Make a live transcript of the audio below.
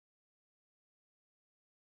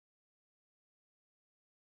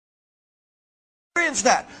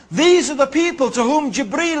that. These are the people to whom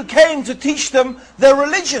Jibreel came to teach them their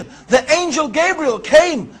religion. The angel Gabriel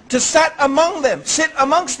came to sit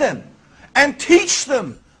amongst them and teach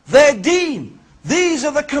them their deen. These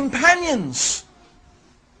are the companions.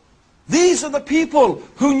 These are the people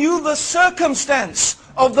who knew the circumstance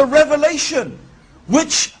of the revelation.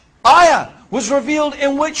 Which ayah was revealed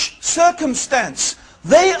in which circumstance.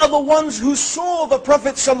 They are the ones who saw the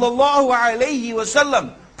Prophet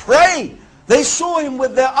ﷺ pray. They saw him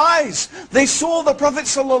with their eyes. They saw the Prophet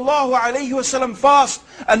ﷺ fast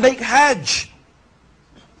and make hajj.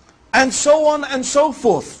 And so on and so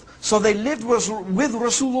forth. So they lived with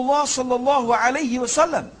Rasulullah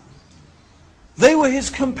ﷺ. They were his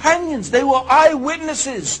companions. They were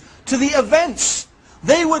eyewitnesses to the events.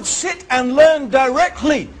 They would sit and learn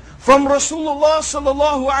directly from Rasulullah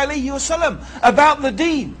ﷺ about the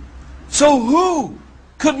deen. So who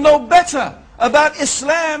could know better about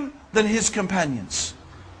Islam than his companions?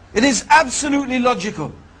 It is absolutely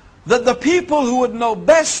logical that the people who would know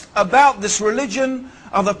best about this religion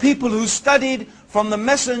are the people who studied from the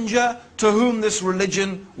messenger to whom this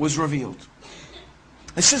religion was revealed.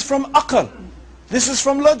 This is from aql. This is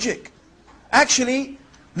from logic. Actually,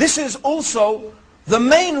 this is also the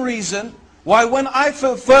main reason why when I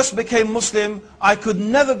first became Muslim, I could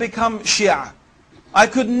never become Shia. I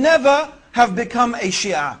could never have become a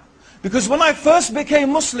Shia. Because when I first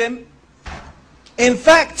became Muslim, in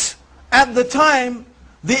fact, at the time,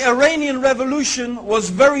 the Iranian Revolution was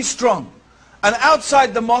very strong. And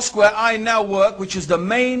outside the mosque where I now work, which is the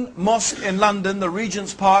main mosque in London, the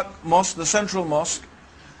Regent's Park Mosque, the Central Mosque,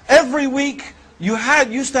 every week you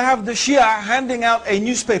used to have the Shia handing out a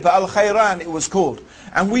newspaper, Al-Khayran it was called.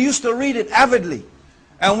 And we used to read it avidly.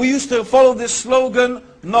 And we used to follow this slogan,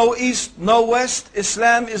 no East, no West,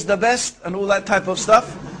 Islam is the best, and all that type of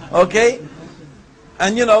stuff. Okay?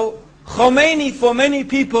 And you know, Khomeini for many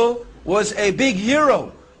people was a big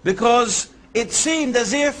hero, because it seemed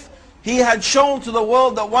as if he had shown to the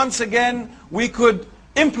world that once again we could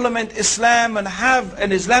implement Islam and have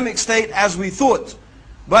an Islamic state as we thought.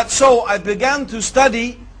 But so I began to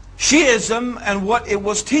study Shiism and what it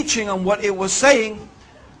was teaching and what it was saying.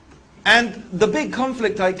 And the big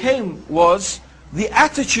conflict I came was the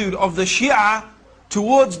attitude of the Shia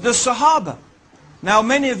towards the Sahaba. Now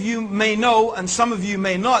many of you may know, and some of you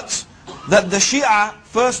may not, that the Shia,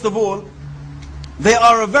 first of all, they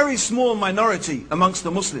are a very small minority amongst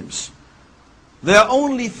the Muslims. They are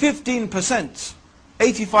only 15%.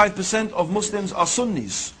 85% of Muslims are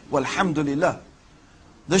Sunnis. Walhamdulillah.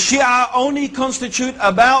 The Shia only constitute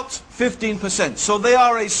about 15%. So they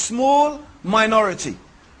are a small minority.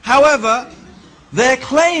 However, their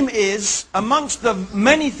claim is, amongst the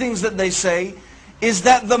many things that they say, is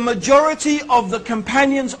that the majority of the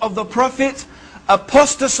companions of the Prophet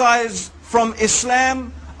apostatized from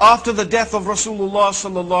Islam after the death of Rasulullah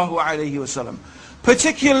sallallahu alaihi wasallam.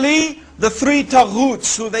 Particularly the three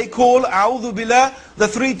taghuts, who they call, a'udhu billah, the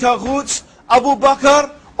three taghuts, Abu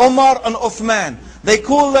Bakr, Omar and Uthman. They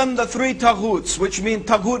call them the three taghuts, which means,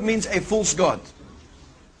 taghut means a false god.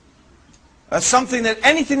 Something that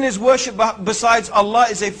anything that is worshipped besides Allah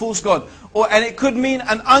is a false god. And it could mean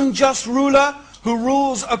an unjust ruler who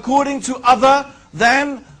rules according to other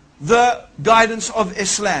than the guidance of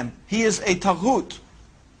Islam. He is a taghut.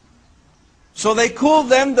 So they call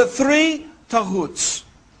them the three taghuts,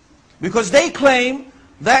 because they claim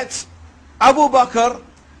that Abu Bakr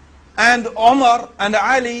and Omar and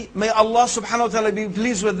Ali, may Allah subhanahu wa ta'ala be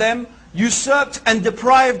pleased with them, usurped and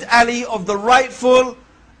deprived Ali of the rightful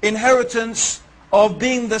inheritance of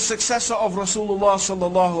being the successor of Rasulullah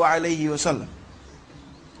sallallahu alayhi wasallam.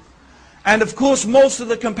 And of course most of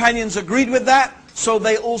the companions agreed with that, so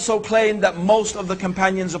they also claimed that most of the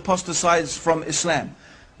companions apostatized from Islam.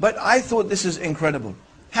 But I thought, this is incredible.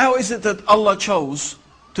 How is it that Allah chose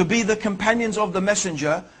to be the companions of the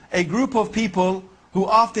messenger, a group of people who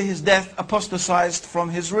after his death apostatized from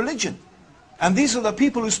his religion? And these are the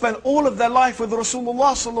people who spent all of their life with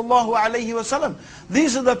Rasulullah sallallahu alayhi wasallam.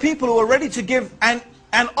 These are the people who are ready to give, and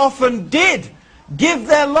often did give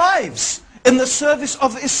their lives in the service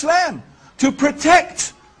of Islam, to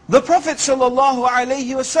protect the Prophet sallallahu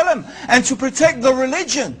alayhi wasallam and to protect the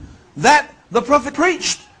religion that the Prophet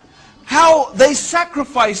preached. How they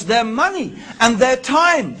sacrificed their money and their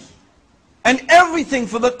time and everything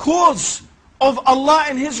for the cause of Allah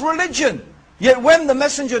and His religion. Yet when the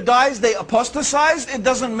messenger dies, they apostatized. It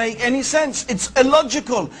doesn't make any sense. It's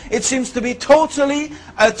illogical. It seems to be a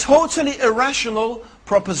totally irrational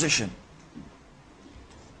proposition.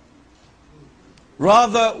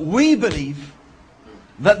 Rather, we believe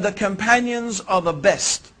that the companions are the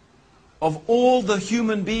best. of all the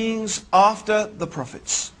human beings after the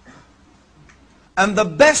prophets. And the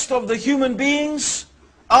best of the human beings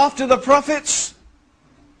after the prophets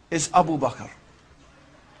is Abu Bakr.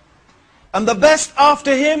 And the best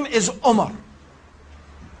after him is Umar.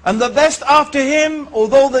 And the best after him,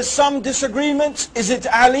 although there's some disagreements, is it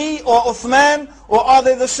Ali or Uthman, or are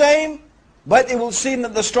they the same? But it will seem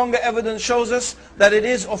that the stronger evidence shows us that it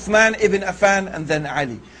is Uthman ibn Affan and then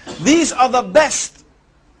Ali. These are the best.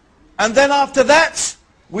 And then after that,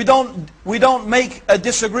 we don't make a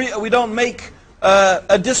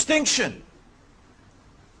distinction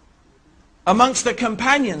amongst the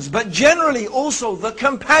companions, but generally also the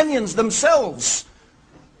companions themselves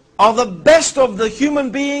are the best of the human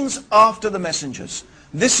beings after the messengers.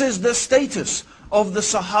 This is the status of the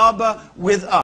Sahaba with us.